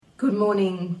Good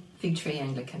morning, Fig Tree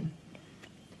Anglican.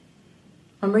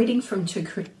 I'm reading from 2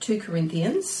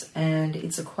 Corinthians, and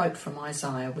it's a quote from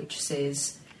Isaiah which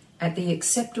says, "At the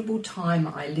acceptable time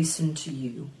I listened to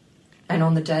you, and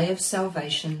on the day of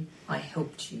salvation I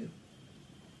helped you.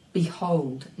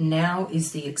 Behold, now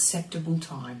is the acceptable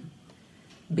time.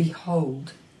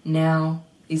 Behold, now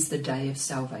is the day of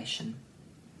salvation."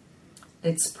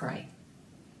 Let's pray.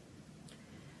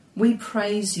 We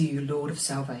praise you, Lord of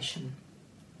salvation.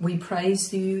 We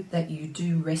praise you that you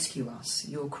do rescue us,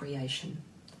 your creation.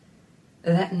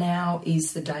 That now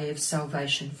is the day of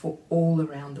salvation for all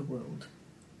around the world.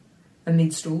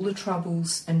 Amidst all the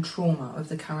troubles and trauma of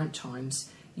the current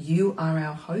times, you are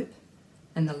our hope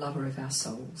and the lover of our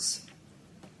souls.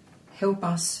 Help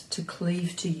us to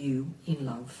cleave to you in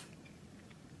love.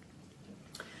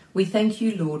 We thank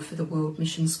you, Lord, for the World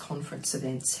Missions Conference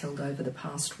events held over the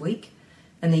past week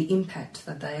and the impact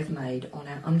that they have made on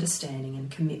our understanding and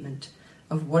commitment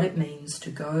of what it means to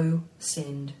go,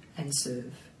 send and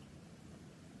serve.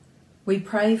 We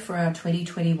pray for our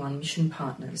 2021 mission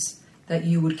partners that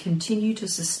you would continue to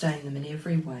sustain them in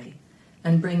every way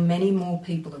and bring many more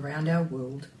people around our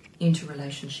world into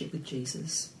relationship with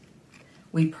Jesus.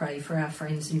 We pray for our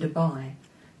friends in Dubai.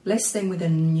 Bless them with a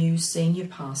new senior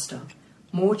pastor,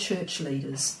 more church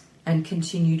leaders and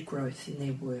continued growth in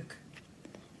their work.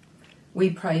 We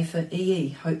pray for EE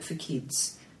Hope for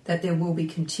Kids, that there will be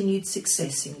continued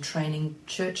success in training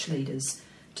church leaders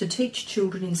to teach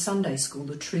children in Sunday school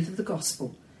the truth of the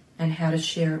gospel and how to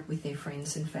share it with their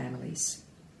friends and families.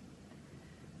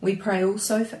 We pray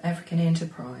also for African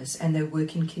Enterprise and their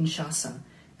work in Kinshasa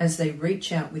as they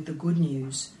reach out with the good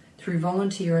news through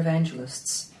volunteer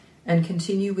evangelists and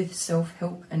continue with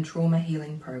self-help and trauma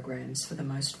healing programs for the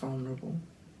most vulnerable.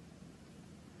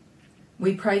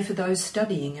 We pray for those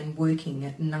studying and working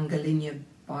at Nangalinya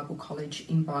Bible College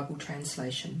in Bible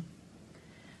translation.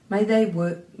 May their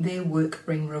work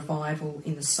bring revival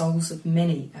in the souls of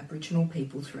many Aboriginal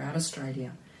people throughout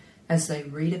Australia as they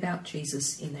read about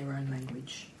Jesus in their own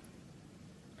language.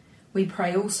 We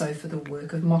pray also for the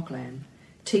work of Moklam,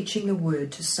 teaching the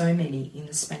word to so many in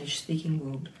the Spanish-speaking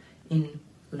world in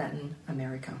Latin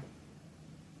America.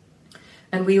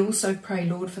 And we also pray,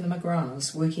 Lord, for the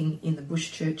McGraths working in the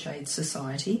Bush Church Aid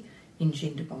Society in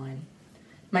Jindabyne.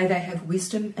 May they have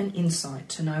wisdom and insight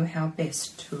to know how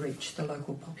best to reach the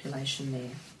local population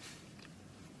there.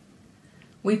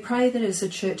 We pray that as a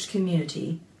church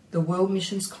community, the World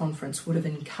Missions Conference would have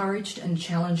encouraged and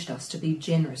challenged us to be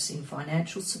generous in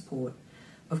financial support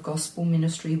of gospel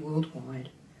ministry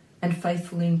worldwide and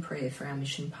faithful in prayer for our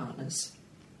mission partners.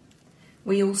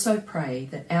 We also pray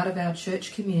that out of our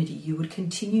church community you would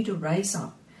continue to raise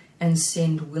up and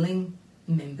send willing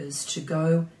members to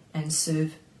go and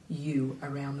serve you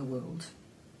around the world.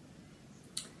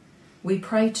 We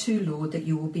pray too, Lord, that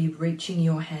you will be reaching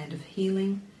your hand of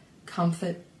healing,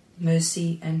 comfort,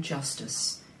 mercy and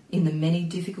justice in the many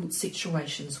difficult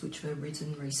situations which have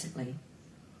arisen recently.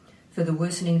 For the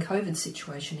worsening COVID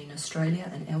situation in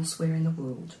Australia and elsewhere in the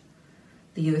world,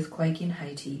 the earthquake in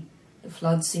Haiti, the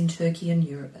floods in Turkey and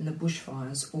Europe and the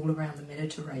bushfires all around the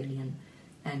Mediterranean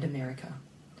and America.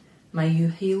 May you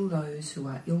heal those who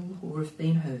are ill or have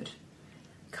been hurt.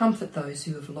 Comfort those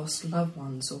who have lost loved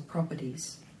ones or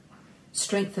properties.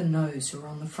 Strengthen those who are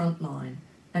on the front line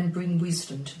and bring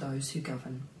wisdom to those who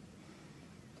govern.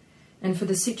 And for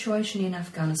the situation in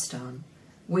Afghanistan,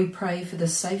 we pray for the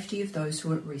safety of those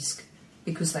who are at risk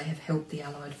because they have helped the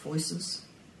Allied forces.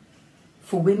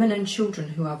 For women and children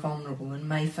who are vulnerable and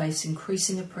may face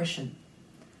increasing oppression,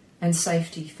 and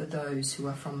safety for those who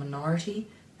are from minority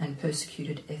and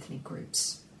persecuted ethnic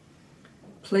groups.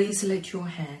 Please let your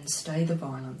hand stay the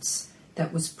violence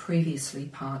that was previously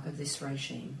part of this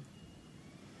regime.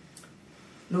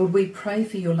 Lord, we pray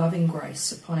for your loving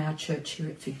grace upon our church here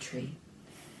at Fig Tree.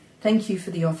 Thank you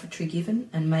for the offertory given,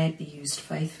 and may it be used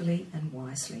faithfully and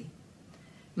wisely.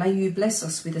 May you bless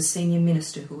us with a senior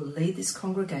minister who will lead this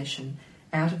congregation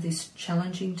out of this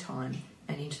challenging time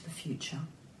and into the future.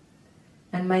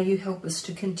 And may you help us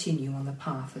to continue on the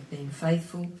path of being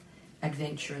faithful,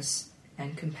 adventurous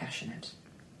and compassionate.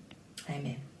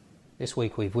 Amen. This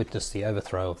week we've witnessed the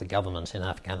overthrow of the government in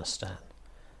Afghanistan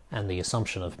and the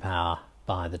assumption of power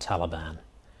by the Taliban.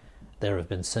 There have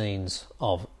been scenes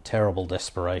of terrible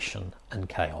desperation and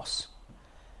chaos.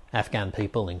 Afghan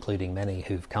people, including many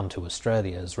who've come to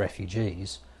Australia as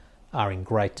refugees, are in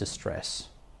great distress.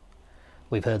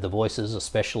 We've heard the voices,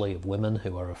 especially of women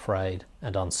who are afraid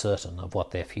and uncertain of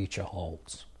what their future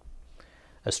holds.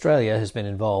 Australia has been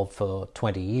involved for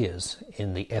 20 years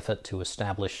in the effort to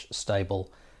establish stable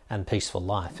and peaceful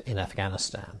life in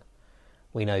Afghanistan.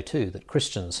 We know too that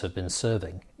Christians have been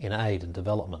serving in aid and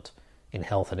development, in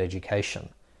health and education,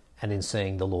 and in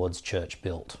seeing the Lord's church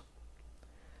built.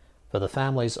 For the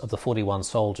families of the 41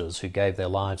 soldiers who gave their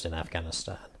lives in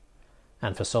Afghanistan,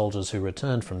 and for soldiers who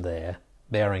returned from there,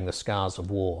 bearing the scars of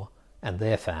war, and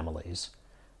their families,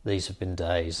 these have been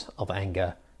days of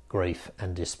anger, grief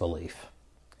and disbelief.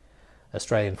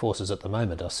 Australian forces at the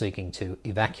moment are seeking to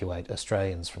evacuate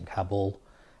Australians from Kabul,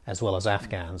 as well as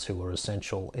Afghans who were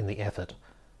essential in the effort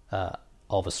of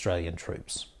Australian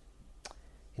troops.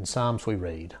 In Psalms we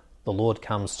read, "The Lord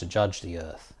comes to judge the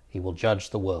earth. He will judge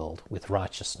the world with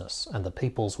righteousness and the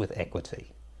peoples with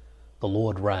equity. The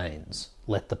Lord reigns.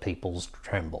 Let the peoples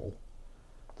tremble.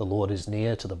 The Lord is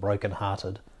near to the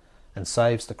broken-hearted and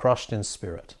saves the crushed in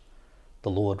spirit. The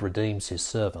Lord redeems his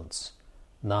servants.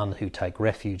 None who take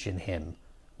refuge in him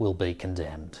will be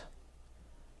condemned."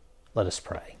 Let us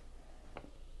pray.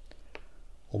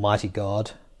 Almighty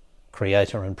God,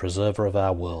 Creator and Preserver of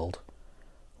our world,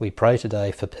 we pray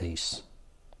today for peace.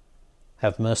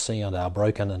 Have mercy on our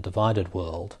broken and divided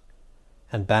world,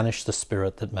 and banish the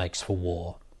spirit that makes for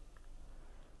war.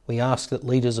 We ask that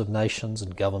leaders of nations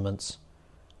and governments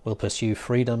will pursue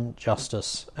freedom,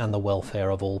 justice, and the welfare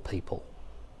of all people.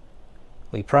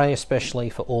 We pray especially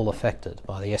for all affected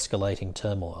by the escalating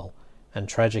turmoil and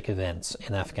tragic events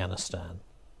in Afghanistan.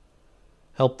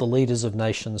 Help the leaders of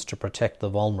nations to protect the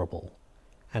vulnerable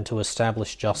and to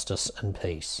establish justice and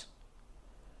peace.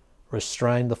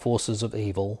 Restrain the forces of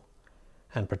evil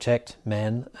and protect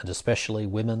men, and especially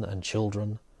women and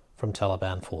children, from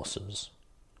Taliban forces.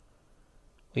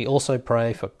 We also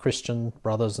pray for Christian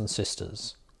brothers and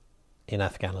sisters in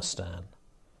Afghanistan.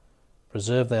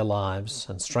 Preserve their lives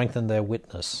and strengthen their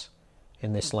witness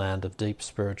in this land of deep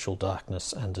spiritual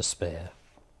darkness and despair.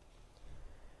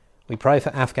 We pray for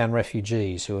Afghan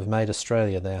refugees who have made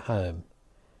Australia their home,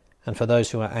 and for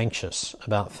those who are anxious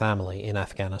about family in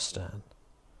Afghanistan.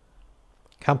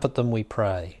 Comfort them, we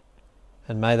pray,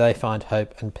 and may they find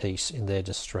hope and peace in their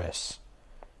distress,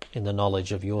 in the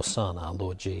knowledge of your Son, our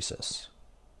Lord Jesus.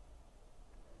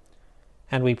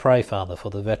 And we pray, Father, for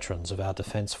the veterans of our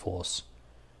Defence Force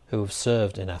who have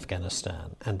served in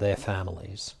Afghanistan and their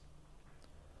families.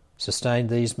 Sustain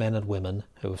these men and women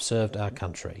who have served our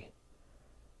country.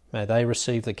 May they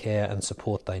receive the care and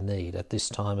support they need at this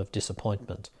time of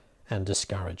disappointment and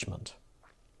discouragement.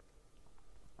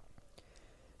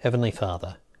 Heavenly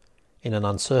Father, in an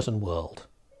uncertain world,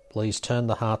 please turn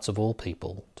the hearts of all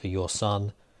people to your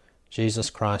Son, Jesus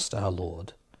Christ our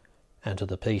Lord, and to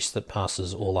the peace that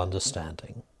passes all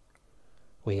understanding.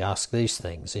 We ask these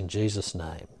things in Jesus'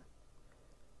 name.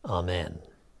 Amen.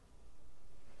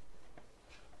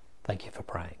 Thank you for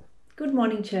praying. Good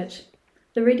morning, church.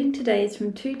 The reading today is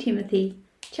from 2 Timothy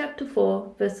chapter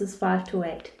 4, verses 5 to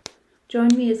 8. Join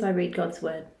me as I read God's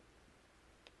word.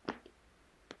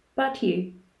 But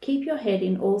you, keep your head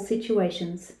in all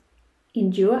situations,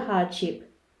 endure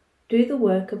hardship, do the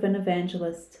work of an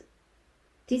evangelist,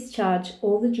 discharge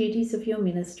all the duties of your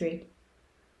ministry.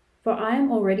 For I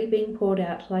am already being poured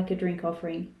out like a drink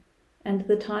offering, and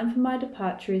the time for my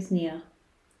departure is near.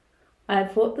 I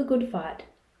have fought the good fight,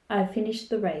 I have finished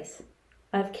the race,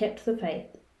 I have kept the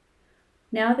faith.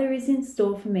 Now there is in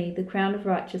store for me the crown of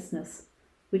righteousness,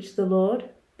 which the Lord,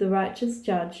 the righteous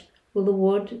judge, will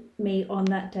award me on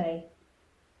that day,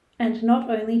 and not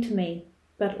only to me,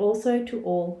 but also to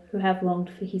all who have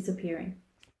longed for his appearing.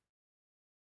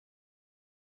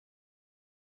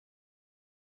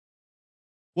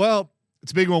 Well,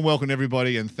 it's a big warm welcome,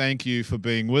 everybody, and thank you for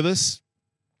being with us.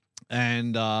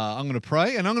 And I'm going to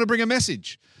pray, and I'm going to bring a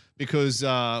message, because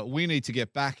we need to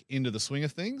get back into the swing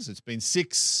of things. It's been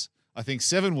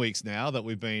 7 weeks now that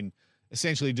we've been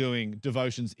essentially doing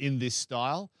devotions in this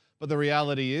style. But the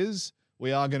reality is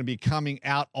we are going to be coming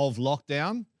out of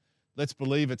lockdown. Let's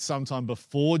believe it's sometime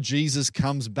before Jesus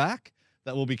comes back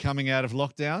that we'll be coming out of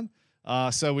lockdown.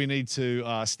 So we need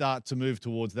to start to move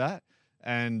towards that.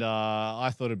 And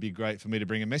I thought it'd be great for me to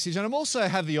bring a message. And I'm also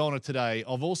have the honour today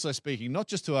of also speaking not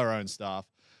just to our own staff,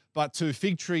 but to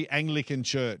Fig Tree Anglican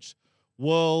Church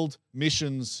World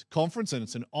Missions Conference. And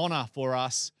it's an honour for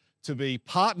us to be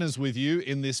partners with you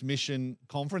in this mission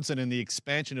conference and in the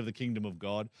expansion of the kingdom of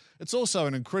God. It's also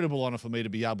an incredible honour for me to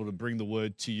be able to bring the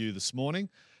word to you this morning,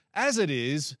 as it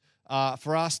is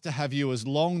for us to have you as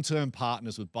long-term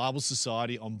partners with Bible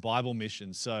Society on Bible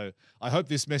missions. So I hope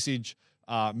this message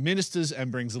ministers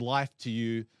and brings life to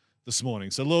you this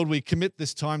morning. So Lord, we commit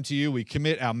this time to you. We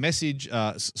commit our message.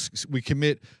 We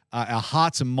commit our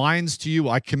hearts and minds to you.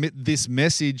 I commit this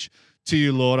message to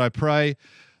you, Lord. I pray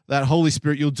that Holy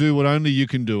Spirit, you'll do what only you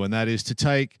can do, and that is to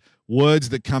take words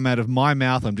that come out of my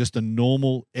mouth. I'm just a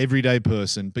normal, everyday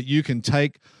person. But you can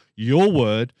take your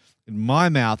word in my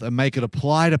mouth and make it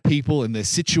apply to people in their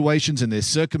situations and their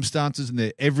circumstances and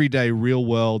their everyday real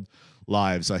world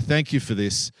lives. I thank you for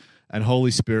this. And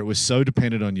Holy Spirit, we're so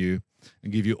dependent on you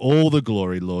and give you all the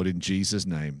glory, Lord, in Jesus'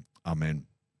 name. Amen.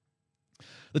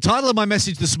 The title of my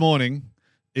message this morning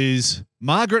is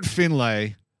Margaret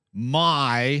Finlay,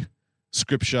 My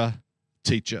Scripture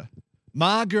Teacher.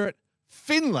 Margaret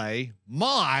Finlay,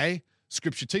 my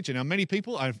Scripture teacher. Now, many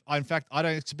people, in fact, I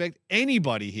don't expect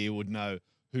anybody here would know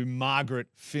who Margaret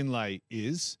Finlay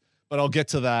is, but I'll get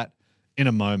to that in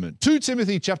a moment. 2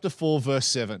 Timothy chapter 4, verse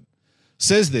 7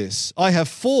 says this, I have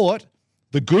fought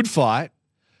the good fight,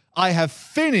 I have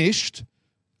finished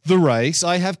the race,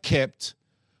 I have kept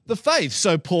the faith.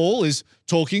 So Paul is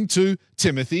talking to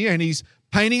Timothy and he's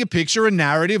painting a picture, a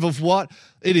narrative of what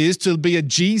it is to be a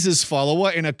Jesus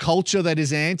follower in a culture that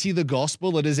is anti the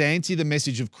gospel, that is anti the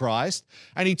message of Christ.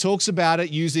 And he talks about it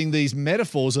using these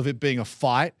metaphors of it being a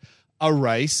fight, a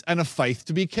race, and a faith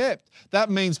to be kept. That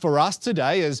means for us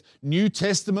today as New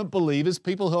Testament believers,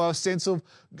 people who have a sense of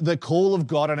the call of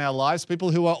God in our lives,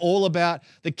 people who are all about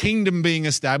the kingdom being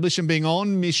established and being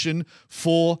on mission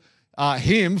for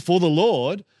Him, for the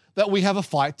Lord, that we have a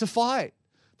fight to fight,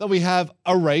 that we have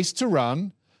a race to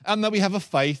run, and that we have a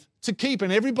faith to keep.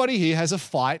 And everybody here has a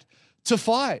fight to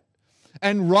fight.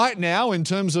 And right now, in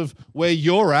terms of where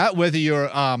you're at, whether you're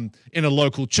in a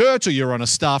local church or you're on a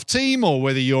staff team or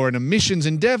whether you're in a missions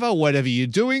endeavor, whatever you're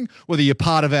doing, whether you're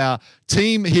part of our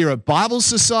team here at Bible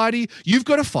Society, you've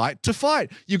got to fight to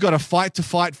fight. You've got to fight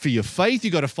for your faith.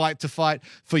 You've got to fight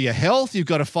for your health. You've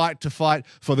got to fight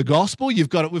for the gospel. We've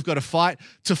got to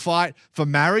fight for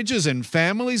marriages and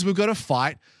families. We've got to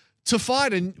fight.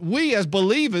 And we as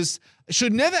believers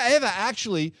should never, ever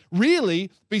actually really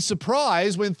be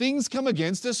surprised when things come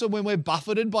against us or when we're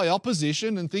buffeted by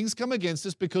opposition and things come against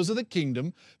us because of the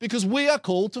kingdom, because we are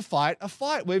called to fight a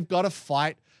fight. We've got to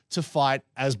fight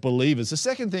as believers. The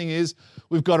second thing is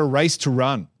we've got a race to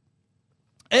run.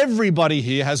 Everybody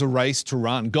here has a race to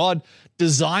run. God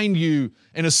designed you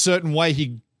in a certain way.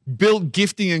 He built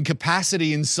gifting and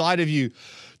capacity inside of you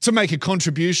to make a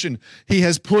contribution. He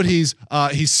has put his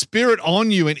spirit on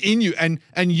you and in you,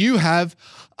 and you have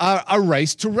a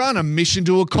race to run, a mission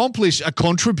to accomplish, a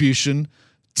contribution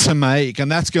to make.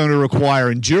 And that's going to require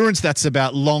endurance. That's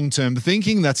about long-term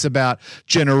thinking. That's about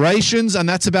generations. And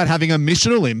that's about having a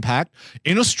missional impact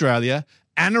in Australia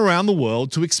and around the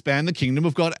world to expand the kingdom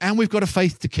of God. And we've got a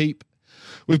faith to keep.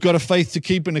 We've got a faith to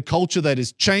keep in a culture that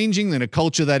is changing, in a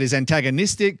culture that is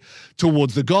antagonistic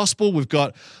towards the gospel. We've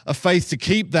got a faith to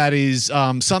keep that is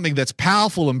something that's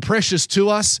powerful and precious to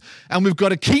us, and we've got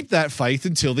to keep that faith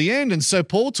until the end. And so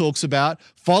Paul talks about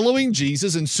following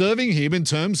Jesus and serving him in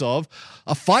terms of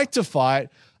a fight to fight,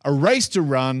 a race to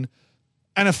run,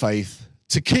 and a faith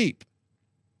to keep.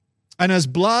 And as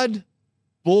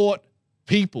blood-bought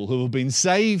people who have been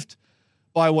saved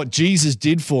by what Jesus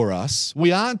did for us,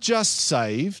 we aren't just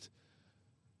saved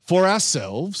for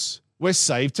ourselves, we're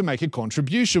saved to make a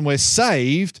contribution. We're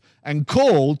saved and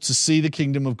called to see the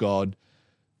kingdom of God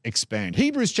expand.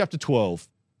 Hebrews chapter 12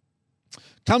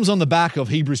 comes on the back of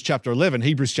Hebrews chapter 11.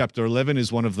 Hebrews chapter 11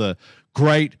 is one of the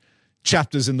great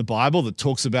chapters in the Bible that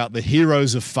talks about the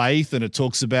heroes of faith, and it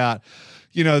talks about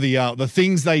the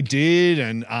things they did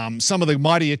and some of the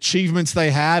mighty achievements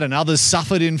they had, and others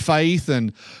suffered in faith,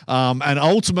 and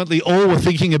ultimately all were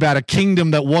thinking about a kingdom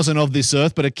that wasn't of this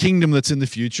earth, but a kingdom that's in the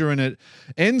future. And it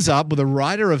ends up with a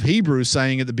writer of Hebrews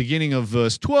saying at the beginning of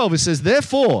verse 12, it says,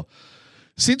 "Therefore,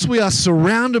 since we are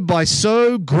surrounded by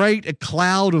so great a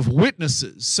cloud of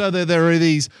witnesses," so that there are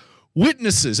these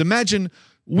witnesses. Imagine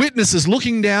witnesses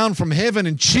looking down from heaven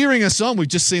and cheering us on. We've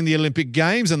just seen the Olympic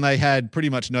Games and they had pretty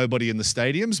much nobody in the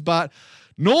stadiums, but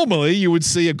normally you would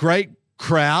see a great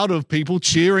crowd of people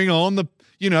cheering on the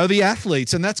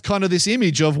athletes, and that's kind of this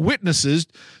image of witnesses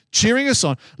cheering us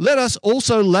on. "Let us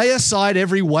also lay aside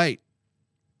every weight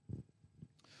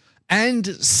and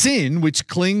sin which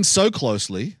clings so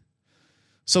closely."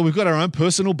 So we've got our own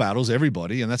personal battles,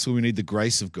 everybody, and that's where we need the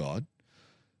grace of God.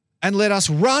 "And let us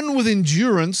run with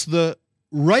endurance the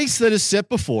race that is set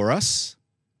before us,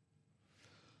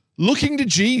 looking to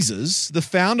Jesus, the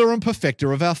founder and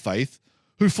perfecter of our faith,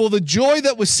 who for the joy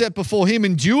that was set before him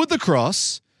endured the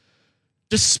cross,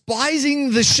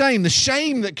 despising the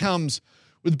shame that comes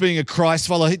with being a Christ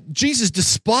follower." Jesus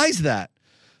despised that.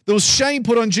 There was shame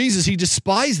put on Jesus. He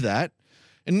despised that.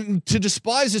 And to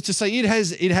despise is to say it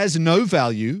has no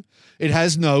value, it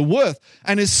has no worth,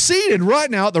 and is seated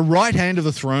right now at the right hand of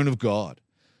the throne of God.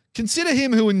 "Consider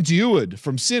him who endured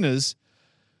from sinners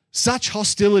such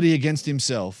hostility against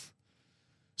himself,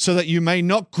 so that you may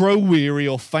not grow weary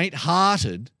or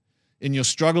faint-hearted in your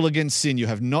struggle against sin. You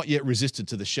have not yet resisted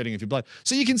to the shedding of your blood.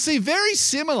 So you can see very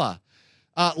similar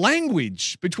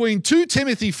language between 2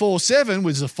 Timothy 4:7,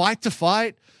 which is a fight to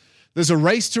fight, there's a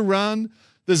race to run,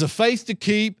 there's a faith to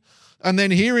keep, and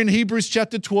then here in Hebrews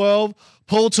chapter 12,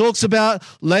 Paul talks about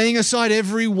laying aside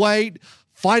every weight,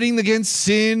 fighting against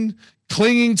sin,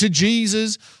 clinging to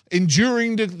Jesus,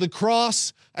 enduring the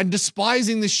cross, and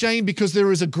despising the shame because there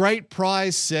is a great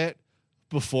prize set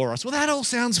before us. Well, that all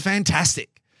sounds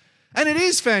fantastic. And it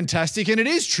is fantastic, and it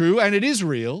is true, and it is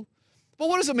real. But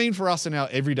what does it mean for us in our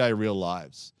everyday real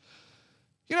lives?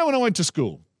 You know, when I went to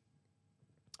school,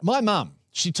 my mum,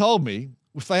 she told me,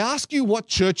 if they ask you what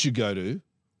church you go to,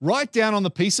 write down on the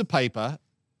piece of paper,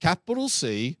 capital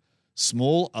C,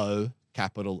 small o,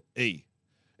 capital E.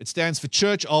 It stands for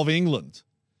Church of England.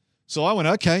 So I went,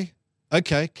 okay,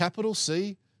 capital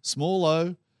C, small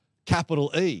o,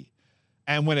 capital E.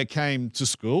 And when it came to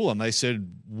school and they said,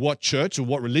 what church or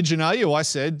what religion are you? I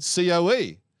said,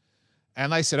 COE.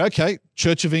 And they said, okay,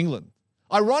 Church of England.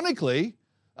 Ironically,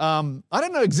 I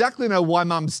don't exactly know why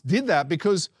mums did that,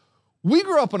 because we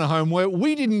grew up in a home where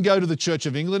we didn't go to the Church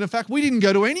of England. In fact, we didn't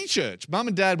go to any church. Mum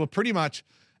and dad were pretty much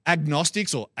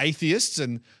agnostics or atheists.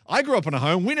 And I grew up in a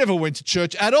home, we never went to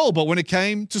church at all. But when it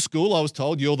came to school, I was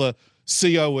told, you're the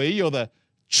COE, you're the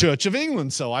Church of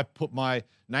England. So I put my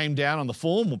name down on the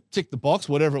form, or tick the box,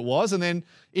 whatever it was. And then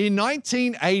in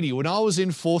 1980, when I was in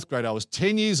 4th grade, I was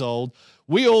 10 years old,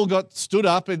 we all got stood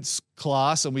up in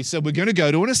class and we said, we're going to go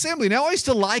to an assembly. Now, I used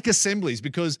to like assemblies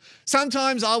because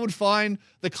sometimes I would find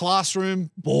the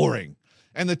classroom boring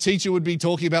and the teacher would be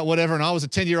talking about whatever, and I was a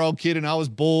 10-year-old kid and I was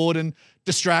bored and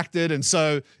distracted, and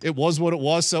so it was what it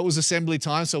was. So it was assembly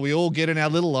time, so we all get in our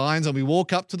little lines and we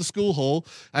walk up to the school hall,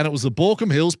 and it was the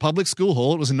Borkham Hills Public School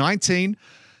Hall. It was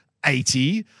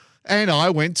 1980, and I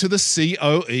went to the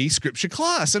COE scripture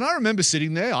class. And I remember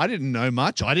sitting there. I didn't know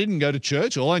much. I didn't go to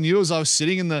church. All I knew was I was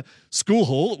sitting in the school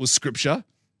hall. It was scripture.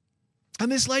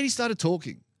 And this lady started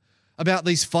talking about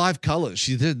these 5 colors.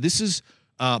 She said, this is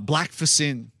black for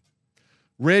sin.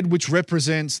 Red, which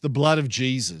represents the blood of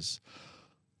Jesus.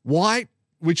 White,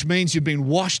 which means you've been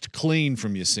washed clean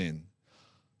from your sin.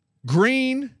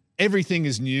 Green, everything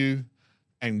is new.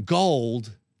 And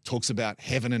gold talks about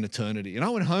heaven and eternity. And I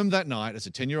went home that night as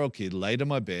a 10-year-old kid, laid on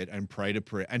my bed and prayed a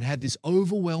prayer, and had this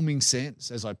overwhelming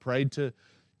sense as I prayed to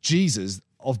Jesus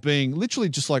of being literally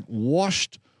just like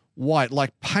washed white,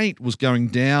 like paint was going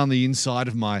down the inside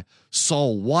of my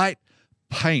soul, white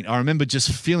paint. I remember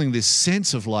just feeling this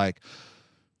sense of like,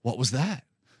 what was that?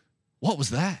 What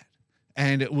was that?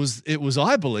 And it was,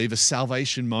 I believe, a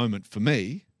salvation moment for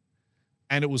me.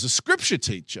 And it was a scripture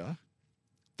teacher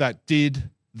that did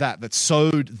that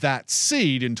sowed that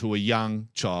seed into a young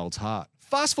child's heart.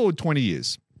 Fast forward 20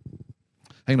 years.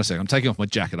 Hang on a second. I'm taking off my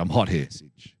jacket. I'm hot here.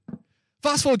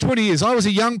 Fast forward 20 years. I was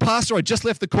a young pastor. I'd just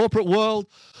left the corporate world.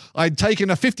 I'd taken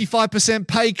a 55%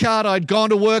 pay cut. I'd gone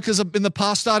to work started in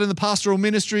the pastoral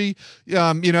ministry,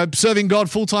 serving God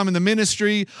full-time in the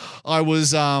ministry. I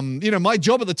was, my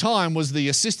job at the time was the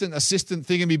assistant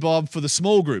thingamabob for the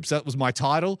small groups. That was my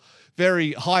title.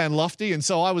 Very high and lofty. And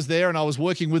so I was there and I was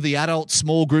working with the adult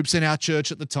small groups in our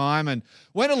church at the time, and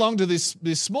went along to this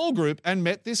small group and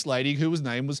met this lady whose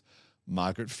name was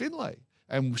Margaret Finlay.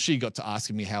 And she got to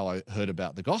asking me how I heard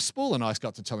about the gospel, and I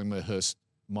got to telling her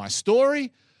my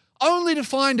story, only to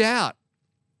find out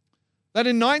that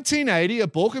in 1980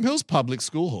 at Borkham Hills Public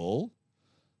School Hall,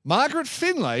 Margaret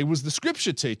Finlay was the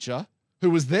scripture teacher who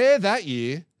was there that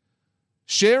year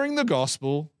sharing the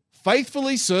gospel,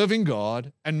 faithfully serving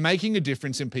God and making a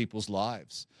difference in people's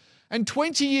lives. And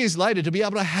 20 years later, to be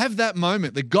able to have that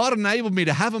moment, that God enabled me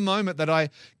to have a moment that I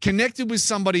connected with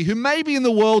somebody who maybe in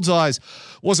the world's eyes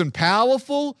wasn't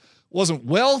powerful, wasn't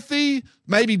wealthy,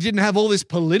 maybe didn't have all this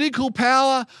political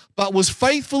power, but was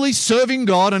faithfully serving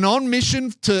God and on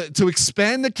mission to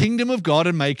expand the kingdom of God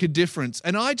and make a difference.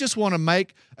 And I just want to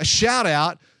make a shout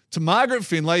out to Margaret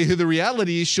Finlay, who the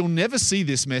reality is she'll never see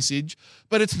this message,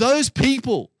 but it's those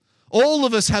people. All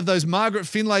of us have those Margaret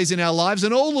Finlays in our lives,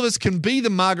 and all of us can be the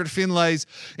Margaret Finlays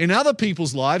in other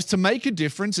people's lives to make a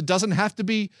difference. It doesn't have to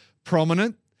be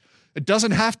prominent. It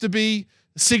doesn't have to be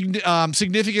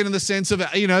significant in the sense of,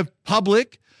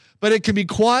 public, but it can be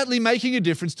quietly making a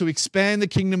difference to expand the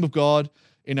kingdom of God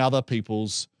in other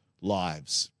people's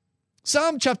lives.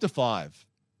 Psalm chapter 5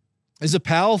 is a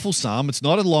powerful psalm. It's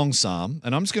not a long psalm,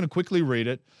 and I'm just going to quickly read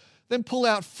it, then pull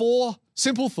out 4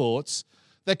 simple thoughts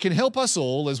that can help us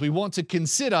all as we want to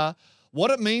consider what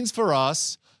it means for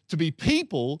us to be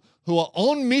people who are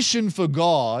on mission for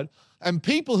God and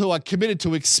people who are committed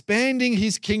to expanding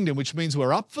his kingdom, which means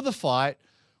we're up for the fight,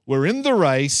 we're in the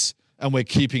race, and we're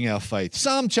keeping our faith.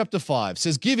 Psalm chapter 5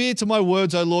 says, "Give ear to my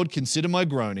words, O Lord, consider my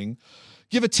groaning.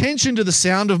 Give attention to the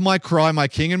sound of my cry, my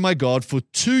King and my God, for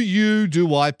to you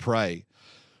do I pray.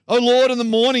 O Lord, in the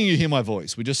morning you hear my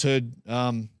voice." We just heard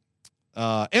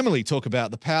Emily talk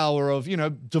about the power of,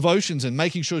 devotions and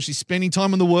making sure she's spending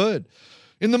time on the Word.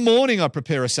 In the morning I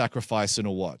prepare a sacrifice and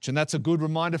a watch. And that's a good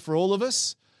reminder for all of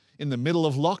us in the middle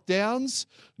of lockdowns,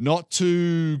 not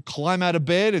to climb out of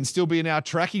bed and still be in our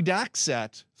tracky dacks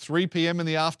at 3 p.m. in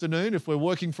the afternoon if we're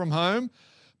working from home,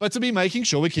 but to be making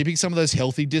sure we're keeping some of those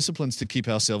healthy disciplines to keep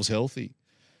ourselves healthy.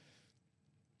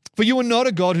 "For you are not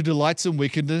a God who delights in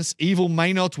wickedness. Evil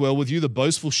may not dwell with you. The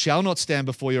boastful shall not stand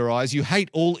before your eyes. You hate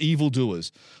all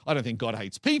evildoers." I don't think God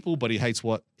hates people, but he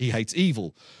hates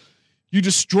evil. "You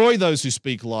destroy those who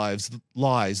speak lies.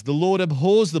 The Lord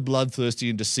abhors the bloodthirsty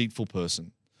and deceitful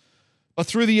person. But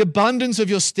through the abundance of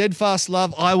your steadfast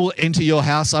love, I will enter your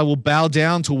house. I will bow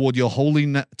down toward your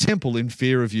holy temple in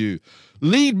fear of you.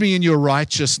 Lead me in your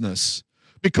righteousness.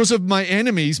 Because of my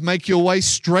enemies, make your way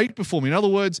straight before me." In other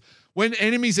words, when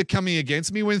enemies are coming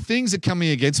against me, when things are coming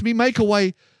against me, make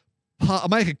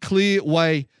a clear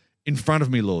way in front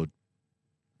of me, Lord.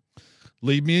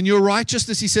 "Lead me in your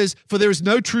righteousness," he says, "for there is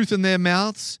no truth in their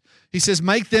mouths." He says,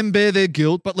 "Make them bear their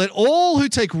guilt, but let all who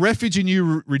take refuge in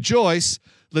you rejoice.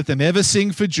 Let them ever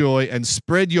sing for joy and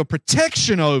spread your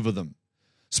protection over them."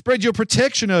 Spread your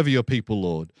protection over your people,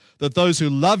 Lord, that those who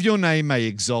love your name may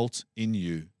exult in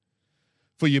you.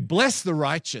 "For you bless the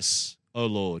righteous, O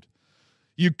Lord.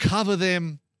 You cover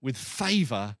them with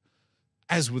favor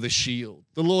as with a shield."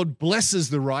 The Lord blesses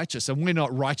the righteous, and we're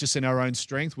not righteous in our own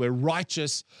strength. We're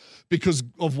righteous because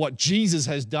of what Jesus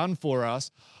has done for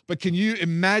us. But can you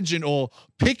imagine or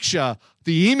picture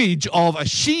the image of a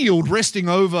shield resting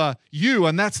over you?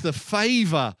 And that's the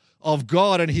favor of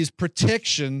God and his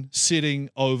protection sitting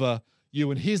over you.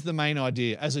 And here's the main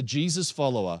idea. As a Jesus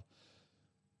follower,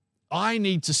 I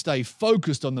need to stay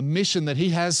focused on the mission that he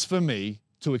has for me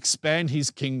to expand his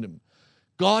kingdom.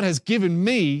 God has given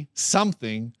me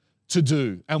something to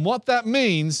do. And what that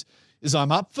means is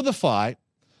I'm up for the fight,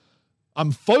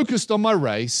 I'm focused on my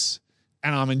race,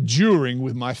 and I'm enduring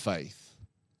with my faith.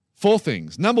 4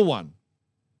 things. Number 1,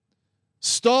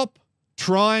 stop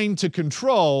trying to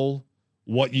control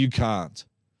what you can't.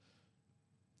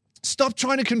 Stop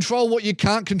trying to control what you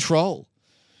can't control.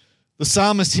 The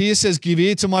psalmist here says, "Give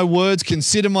ear to my words,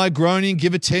 consider my groaning,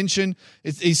 give attention."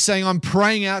 He's saying, I'm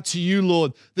praying out to you,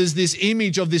 Lord. There's this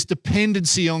image of this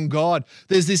dependency on God.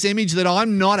 There's this image that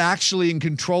I'm not actually in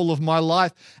control of my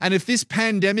life. And if this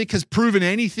pandemic has proven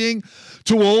anything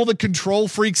to all the control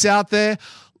freaks out there,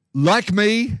 like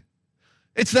me,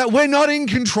 it's that we're not in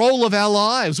control of our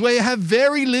lives. We have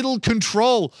very little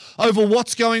control over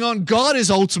what's going on. God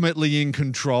is ultimately in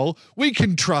control. We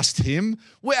can trust him.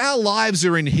 Our lives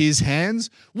are in his hands.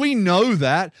 We know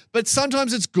that. But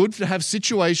sometimes it's good to have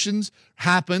situations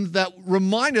happen that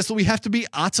remind us that we have to be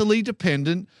utterly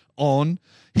dependent on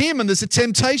him. And there's a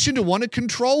temptation to want to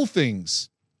control things.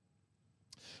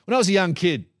 When I was a young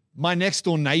kid, my next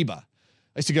door neighbor,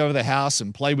 I used to go over their house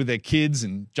and play with their kids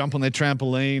and jump on their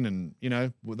trampoline, and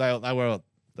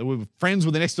they were friends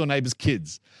with the next door neighbor's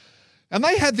kids. And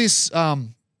they had this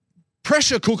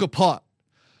pressure cooker pot,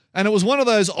 and it was one of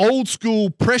those old school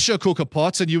pressure cooker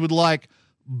pots, and you would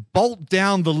bolt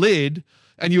down the lid,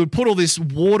 and you would put all this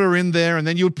water in there, and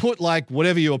then you would put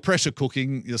whatever you were pressure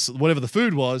cooking, whatever the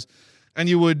food was, and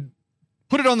you would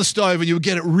put it on the stove, and you would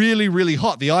get it really, really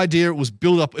hot. The idea it would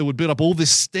build up all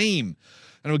this steam.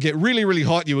 And it would get really, really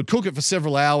hot. You would cook it for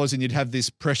several hours, and you'd have this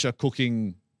pressure cooked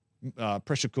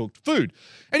food.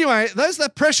 Anyway,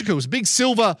 that pressure cooker was a big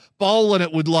silver bowl, and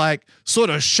it would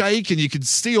sort of shake, and you could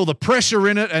see all the pressure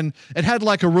in it, and it had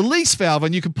a release valve,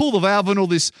 and you could pull the valve, and all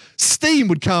this steam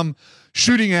would come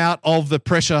shooting out of the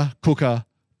pressure cooker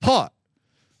pot.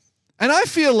 And I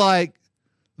feel like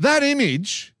that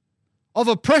image of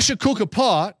a pressure cooker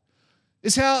pot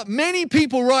is how many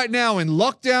people right now in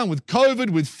lockdown with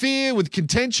COVID, with fear, with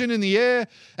contention in the air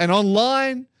and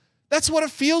online, that's what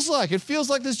it feels like. It feels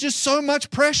like there's just so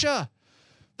much pressure.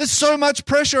 There's so much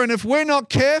pressure, and if we're not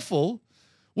careful,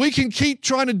 we can keep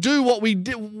trying to do what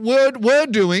we're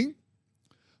doing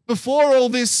before all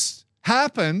this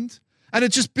happened, and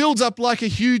it just builds up like a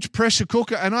huge pressure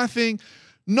cooker. And I think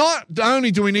not only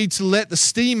do we need to let the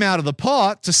steam out of the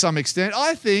pot to some extent,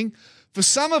 I think for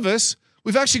some of us,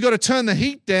 we've actually got to turn the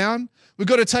heat down. We've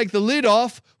got to take the lid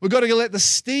off. We've got to let the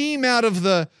steam out of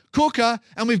the cooker,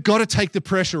 and we've got to take the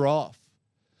pressure off.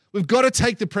 We've got to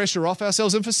take the pressure off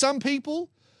ourselves. And for some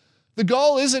people, the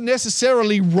goal isn't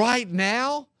necessarily right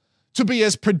now to be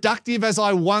as productive as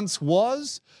I once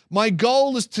was. My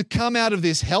goal is to come out of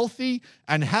this healthy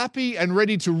and happy and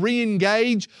ready to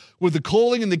re-engage with the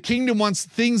calling and the kingdom once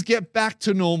things get back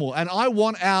to normal. And I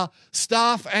want our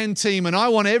staff and team, and I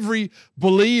want every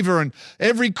believer and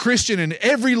every Christian and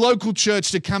every local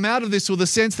church to come out of this with a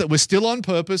sense that we're still on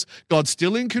purpose, God's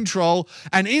still in control,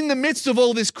 and in the midst of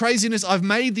all this craziness, I've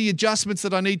made the adjustments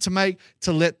that I need to make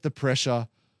to let the pressure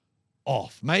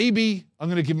off. Maybe I'm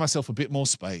going to give myself a bit more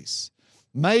space.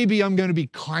 Maybe I'm going to be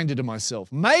kinder to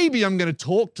myself. Maybe I'm going to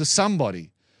talk to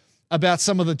somebody about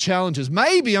some of the challenges.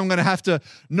 Maybe I'm going to have to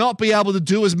not be able to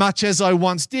do as much as I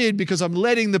once did because I'm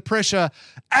letting the pressure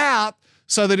out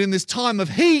so that in this time of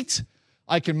heat,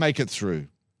 I can make it through.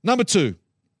 Number 2,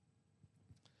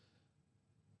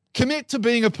 commit to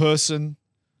being a person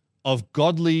of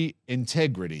godly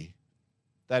integrity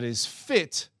that is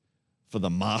fit for the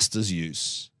master's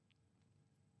use.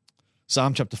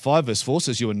 Psalm chapter 5 verse 4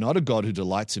 says, "You are not a God who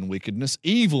delights in wickedness.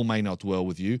 Evil may not dwell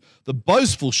with you. The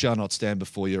boastful shall not stand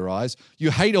before your eyes.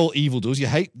 You hate all evildoers. You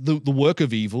hate the work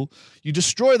of evil. You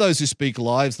destroy those who speak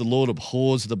lies. The Lord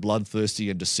abhors the bloodthirsty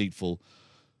and deceitful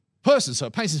person." So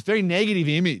it paints this very negative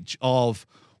image of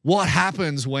what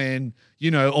happens when,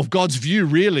 of God's view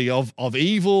really of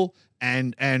evil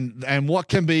and what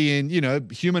can be in,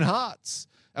 human hearts.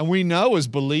 And we know as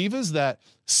believers that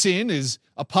sin is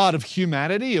a part of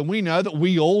humanity, and we know that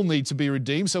we all need to be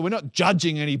redeemed. So we're not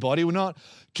judging anybody. We're not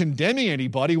condemning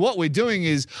anybody. What we're doing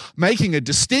is making a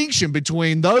distinction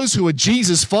between those who are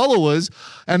Jesus followers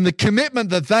and the commitment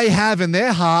that they have in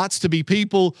their hearts to be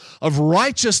people of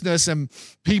righteousness and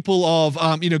people of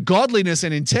godliness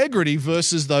and integrity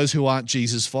versus those who aren't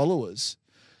Jesus followers.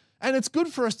 And it's good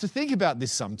for us to think about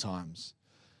this sometimes.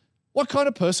 What kind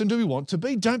of person do we want to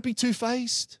be? Don't be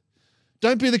two-faced.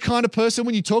 Don't be the kind of person,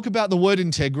 when you talk about the word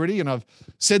integrity, and I've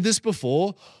said this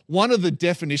before, one of the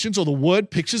definitions or the word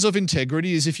pictures of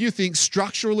integrity is if you think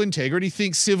structural integrity,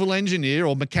 think civil engineer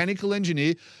or mechanical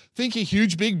engineer, think a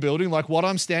huge big building like what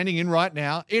I'm standing in right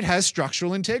now, it has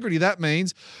structural integrity. That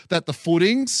means that the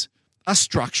footings are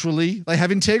structurally, they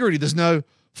have integrity. There's no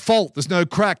fault, there's no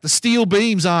crack. The steel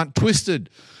beams aren't twisted.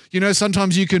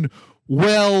 Sometimes you can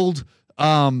weld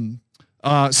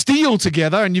steel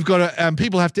together, and you've got to,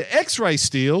 people have to x-ray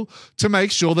steel to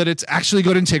make sure that it's actually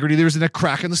got integrity. There isn't a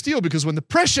crack in the steel, because when the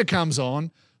pressure comes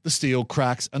on, the steel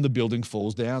cracks and the building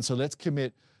falls down. So let's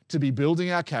commit to be building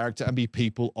our character and be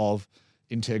people of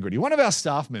integrity. One of our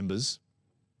staff members,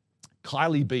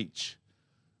 Kylie Beach.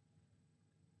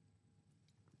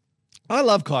 I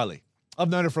love Kylie. I've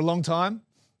known her for a long time,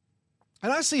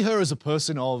 and I see her as a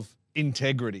person of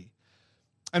integrity.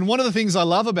 And one of the things I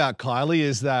love about Kylie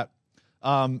is that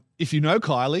if you know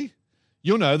Kylie,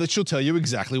 you'll know that she'll tell you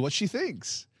exactly what she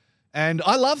thinks. And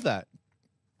I love that.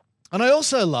 And I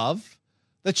also love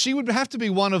that she would have to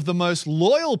be one of the most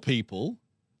loyal people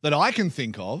that I can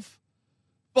think of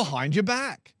behind your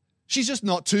back. She's just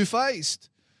not two-faced.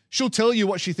 She'll tell you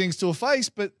what she thinks to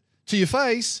your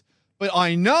face, but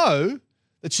I know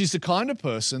that she's the kind of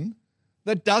person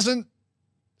that doesn't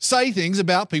say things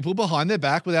about people behind their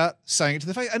back without saying it to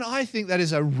their face. And I think that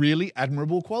is a really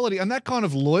admirable quality. And that kind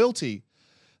of loyalty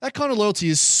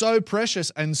is so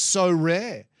precious and so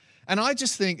rare. And I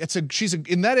just think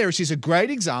in that area, she's a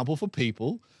great example for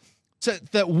people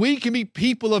that we can be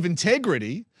people of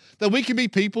integrity, that we can be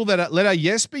people that let our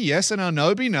yes be yes and our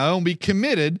no be no, and be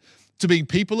committed to being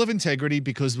people of integrity,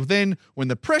 because then when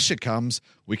the pressure comes,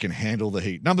 we can handle the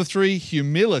heat. Number 3,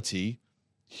 humility.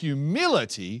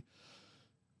 Humility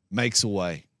makes a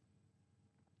way.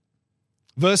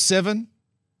 Verse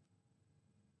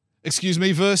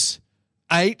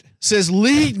 8 says,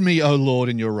 "Lead me, O Lord,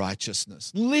 in your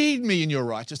righteousness." Lead me in your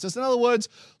righteousness. In other words,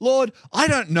 Lord, I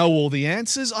don't know all the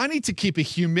answers. I need to keep a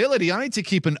humility. I need to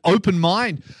keep an open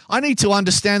mind. I need to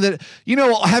understand that,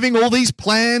 having all these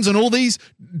plans and all these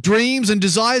dreams and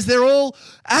desires, they're all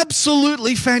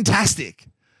absolutely fantastic.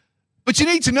 But you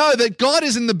need to know that God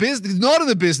is not in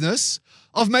the business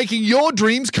of making your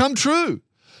dreams come true.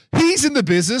 He's in the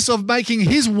business of making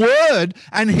his word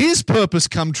and his purpose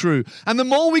come true. And the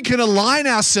more we can align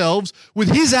ourselves with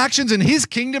his actions and his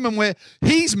kingdom and where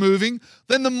he's moving,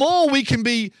 then the more we can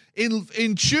be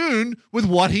in tune with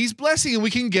what he's blessing, and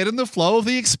we can get in the flow of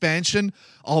the expansion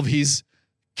of his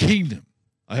kingdom.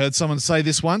 I heard someone say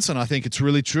this once, and I think it's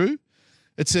really true.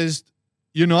 It says,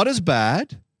 "You're not as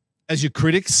bad as your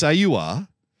critics say you are,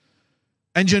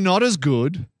 and you're not as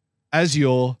good as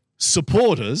your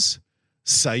supporters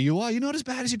say you are." You're not as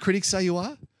bad as your critics say you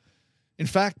are. In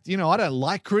fact, I don't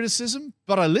like criticism,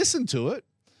 but I listen to it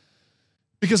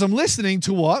because I'm listening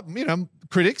to what,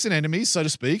 critics and enemies, so to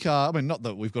speak, I mean, not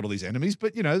that we've got all these enemies,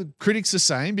 but, critics are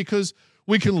saying, because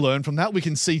we can learn from that. We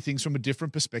can see things from a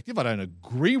different perspective. I don't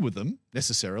agree with them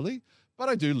necessarily, but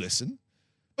I do listen.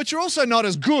 But you're also not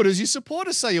as good as your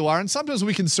supporters say you are. And sometimes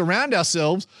we can surround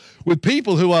ourselves with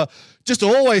people who are just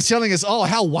always telling us, oh,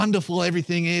 how wonderful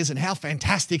everything is and how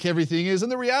fantastic everything is.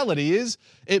 And the reality is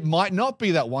it might not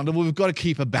be that wonderful. We've got to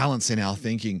keep a balance in our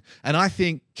thinking. And I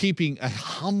think keeping a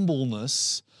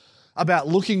humbleness about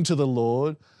looking to the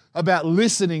Lord, about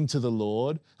listening to the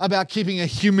Lord, about keeping a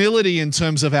humility in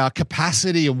terms of our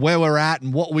capacity and where we're at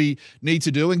and what we need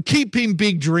to do, and keeping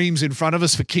big dreams in front of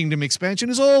us for kingdom expansion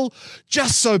is all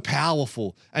just so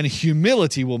powerful, and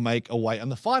humility will make a way.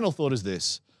 And the final thought is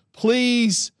this: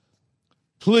 please,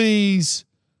 please,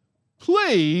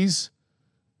 please,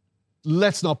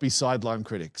 let's not be sideline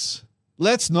critics.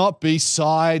 Let's not be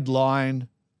sideline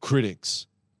critics.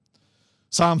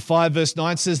 Psalm 5 verse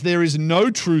 9 says, there is no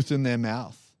truth in their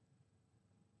mouth.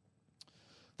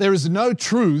 There is no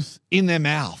truth in their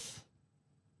mouth.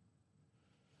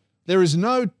 There is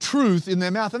no truth in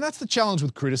their mouth. And that's the challenge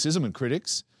with criticism and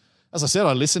critics. As I said,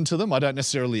 I listen to them. I don't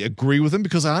necessarily agree with them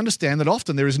because I understand that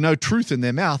often there is no truth in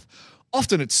their mouth.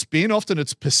 Often it's spin, often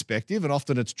it's perspective, and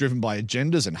often it's driven by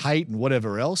agendas and hate and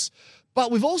whatever else.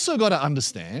 But we've also got to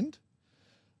understand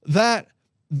that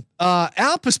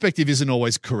our perspective isn't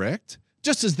always correct,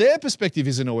 just as their perspective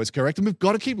isn't always correct. And we've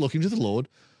got to keep looking to the Lord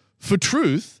for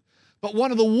truth. But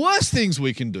one of the worst things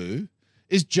we can do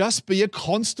is just be a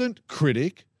constant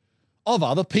critic of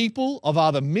other people, of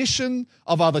other mission,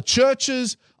 of other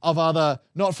churches, of other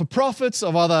not-for-profits,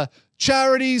 of other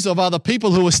charities, of other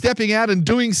people who are stepping out and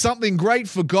doing something great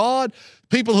for God,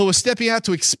 people who are stepping out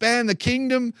to expand the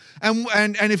kingdom. And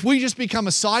if we just become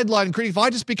a sideline critic, if I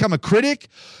just become a critic,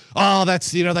 oh,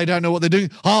 that's, they don't know what they're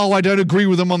doing. Oh, I don't agree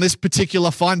with them on this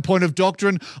particular fine point of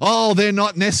doctrine. Oh, they're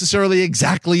not necessarily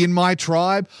exactly in my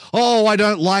tribe. Oh, I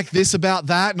don't like this about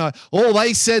that. And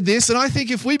they said this. And I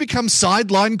think if we become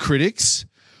sideline critics,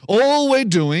 all we're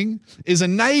doing is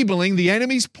enabling the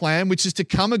enemy's plan, which is to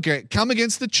come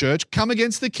against the church, come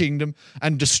against the kingdom,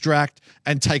 and distract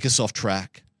and take us off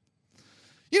track.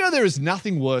 There is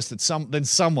nothing worse than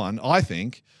someone, I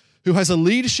think, who has a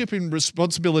leadership and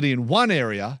responsibility in one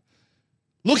area,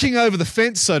 looking over the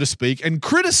fence, so to speak, and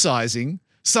criticizing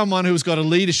someone who's got a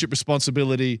leadership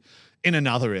responsibility in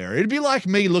another area. It'd be like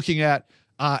me looking at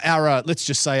let's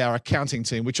just say our accounting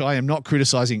team, which I am not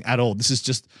criticizing at all. This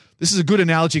is a good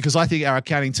analogy because I think our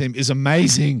accounting team is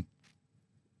amazing.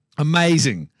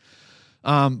 Amazing.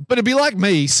 But it'd be like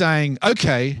me saying,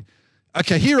 okay,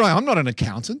 here I'm not an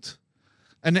accountant.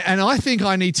 And I think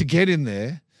I need to get in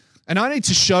there and I need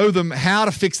to show them how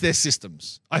to fix their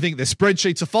systems. I think their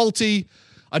spreadsheets are faulty.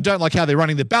 I don't like how they're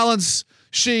running their balance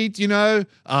sheet, I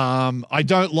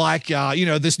don't like,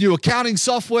 this new accounting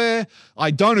software.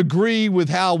 I don't agree with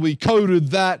how we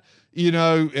coded that,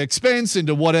 expense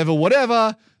into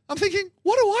whatever. I'm thinking,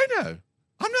 what do I know?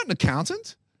 I'm not an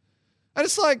accountant. And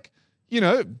it's like,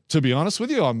 to be honest with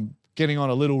you, I'm getting on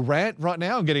a little rant right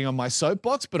now. I'm getting on my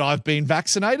soapbox, but I've been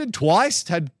vaccinated twice,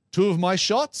 had 2 of my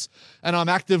shots, and I'm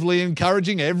actively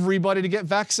encouraging everybody to get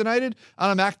vaccinated,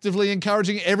 and I'm actively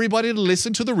encouraging everybody to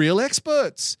listen to the real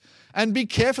experts and be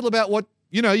careful about what,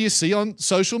 you see on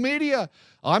social media.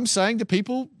 I'm saying to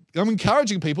people, I'm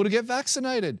encouraging people to get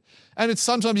vaccinated. And it's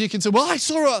sometimes you can say, well, I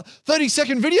saw a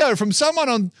 30-second video from someone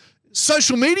on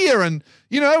social media and,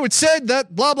 it said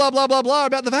that blah, blah, blah, blah, blah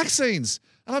about the vaccines.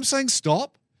 And I'm saying,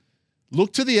 stop,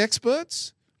 look to the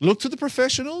experts, look to the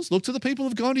professionals, look to the people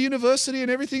who've gone to university and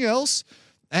everything else,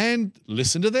 and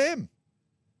listen to them.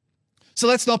 So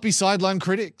let's not be sideline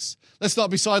critics. Let's not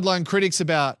be sideline critics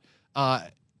about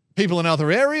people in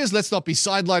other areas. Let's not be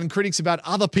sideline critics about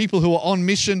other people who are on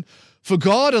mission for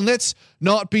God. And let's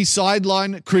not be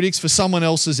sideline critics for someone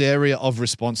else's area of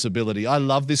responsibility. I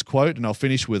love this quote, and I'll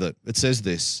finish with it. It says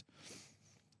this.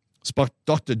 It's by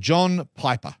Dr. John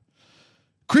Piper.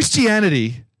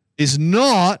 Christianity is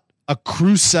not a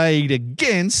crusade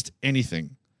against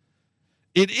anything.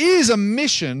 It is a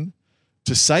mission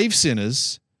to save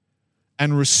sinners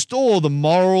and restore the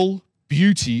moral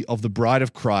beauty of the bride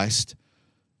of Christ,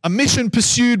 a mission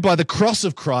pursued by the cross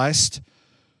of Christ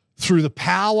through the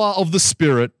power of the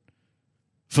Spirit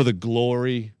for the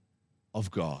glory of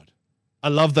God. I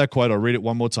love that quote. I'll read it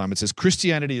one more time. It says,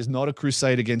 Christianity is not a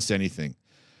crusade against anything.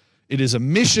 It is a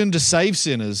mission to save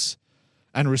sinners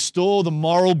and restore the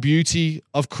moral beauty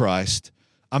of Christ,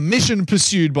 a mission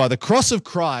pursued by the cross of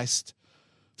Christ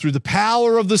through the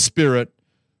power of the Spirit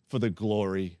for the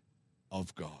glory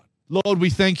of God. Lord, we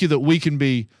thank you that we can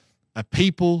be a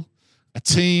people, a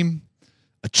team,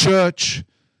 a church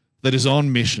that is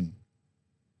on mission.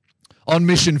 on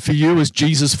mission for you as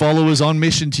Jesus followers, on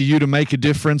mission to you to make a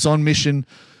difference, on mission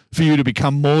for you to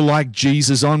become more like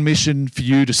Jesus, on mission for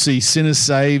you to see sinners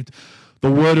saved,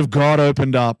 the Word of God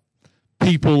opened up,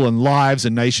 people and lives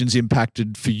and nations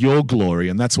impacted for your glory.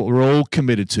 And that's what we're all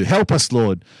committed to. Help us,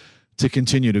 Lord, to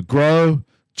continue to grow,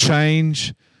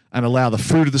 change, and allow the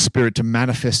fruit of the Spirit to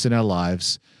manifest in our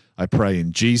lives. I pray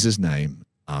in Jesus' name.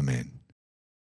 Amen.